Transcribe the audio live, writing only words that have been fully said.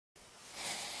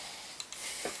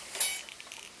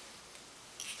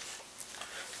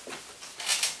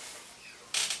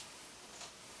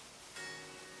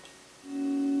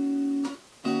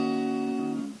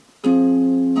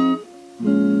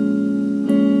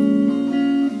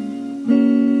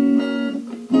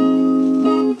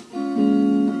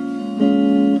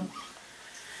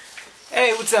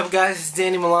What's up guys, it's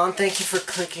Danny Milan. Thank you for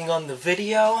clicking on the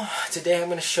video. Today I'm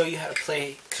going to show you how to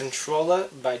play Controlla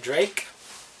by Drake.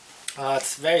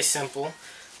 It's very simple.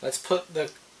 Let's put the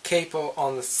capo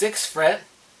on the 6th fret,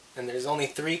 and there's only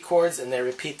 3 chords and they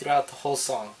repeat throughout the whole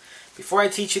song. Before I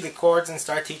teach you the chords and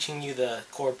start teaching you the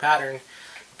chord pattern,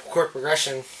 chord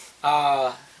progression,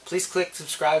 please click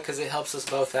subscribe because it helps us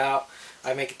both out.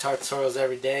 I make guitar tutorials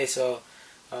every day, so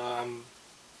I'm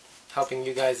helping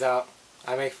you guys out.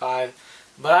 I make 5.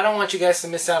 But I don't want you guys to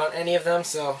miss out on any of them,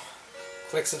 so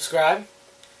click subscribe.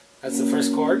 That's the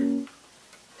first chord.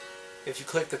 If you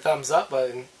click the thumbs up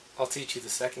button, I'll teach you the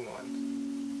second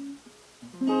one.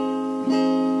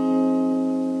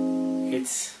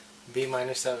 It's B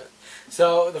minor 7.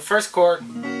 So the first chord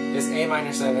is A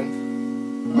minor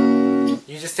 7.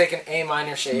 You just take an A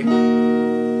minor shape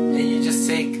and you just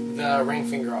take the ring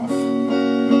finger off.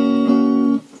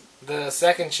 The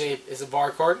second shape is a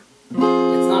bar chord. It's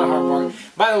not a hard bar.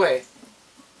 By the way,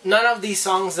 none of these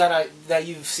songs that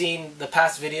you've seen the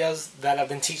past videos that I've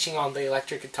been teaching on the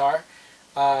electric guitar,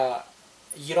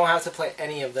 you don't have to play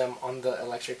any of them on the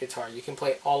electric guitar. You can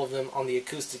play all of them on the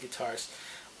acoustic guitars.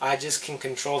 I just can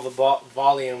control the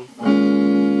volume.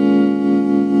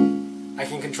 I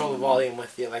can control the volume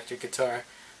with the electric guitar.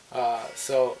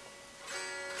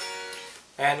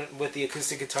 And with the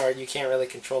acoustic guitar, you can't really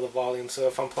control the volume. So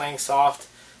if I'm playing soft,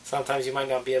 sometimes you might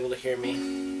not be able to hear me.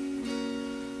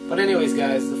 But anyways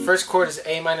guys, the first chord is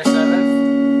A minor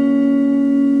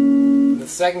 7. The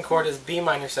second chord is B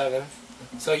minor 7.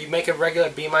 So you make a regular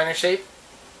B minor shape.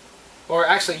 Or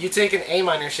actually, you take an A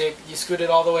minor shape, you scoot it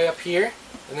all the way up here,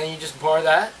 and then you just bar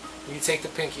that, and you take the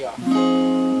pinky off.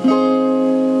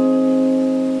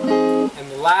 And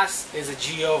the last is a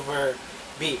G over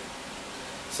B.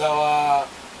 So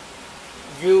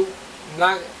you're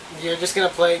just gonna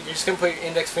put your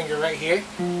index finger right here,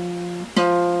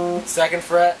 2nd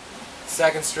fret,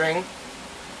 2nd string,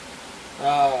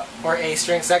 or A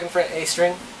string, 2nd fret, A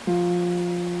string,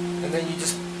 and then you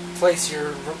just place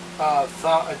your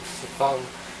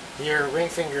your ring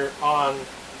finger on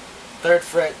 3rd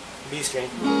fret, B string.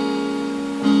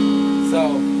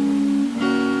 So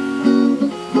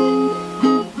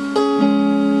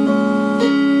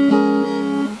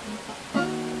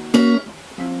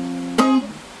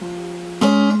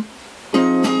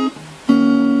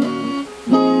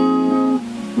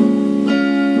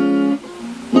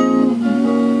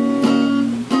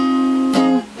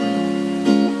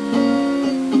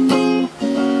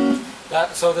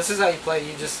So this is how you play.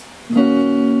 You just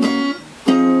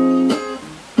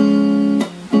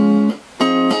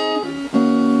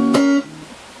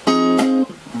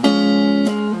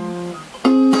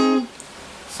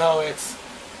so it's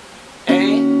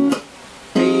A,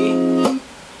 B,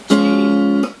 G,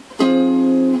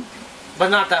 but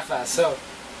not that fast. So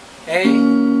A,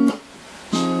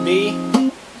 B,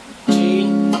 G,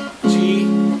 G,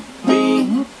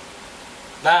 B.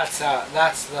 That's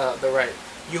the right.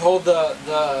 You hold the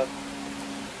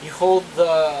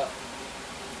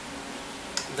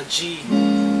G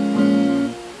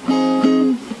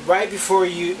right before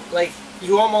you, like,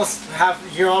 you're almost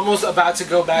about to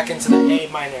go back into the A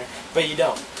minor, but you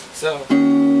don't. So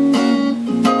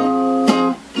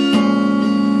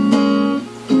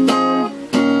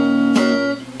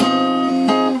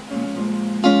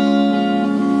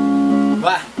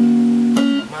my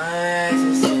eyes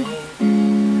are saying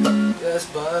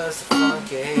just buzz the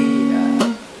funky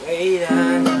way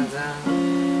down,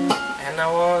 and I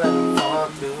won't let them fall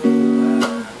through.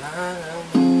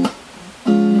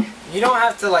 You don't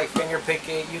have to like finger pick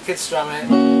it. You could strum it.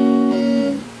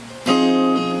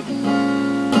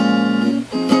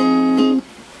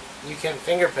 You can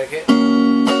finger pick it.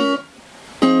 You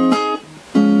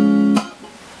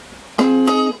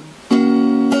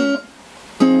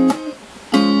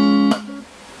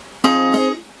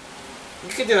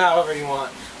can do it however you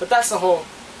want, but that's the whole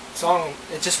song.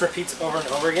 It just repeats over and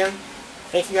over again.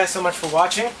 Thank you guys so much for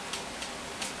watching.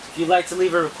 If you'd like to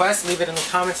leave a request, leave it in the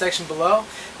comment section below.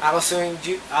 I also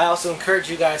encourage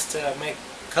you guys to make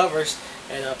covers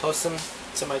and post them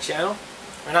to my channel,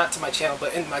 or not to my channel,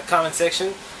 but in my comment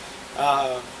section.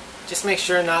 Just make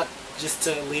sure not just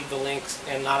to leave the links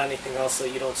and not anything else, so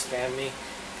you don't spam me,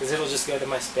 because it'll just go to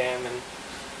my spam, and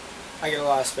I get a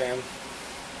lot of spam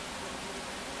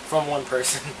from one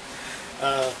person.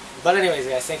 But anyways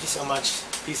guys, thank you so much.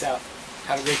 Peace out.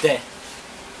 Have a great day.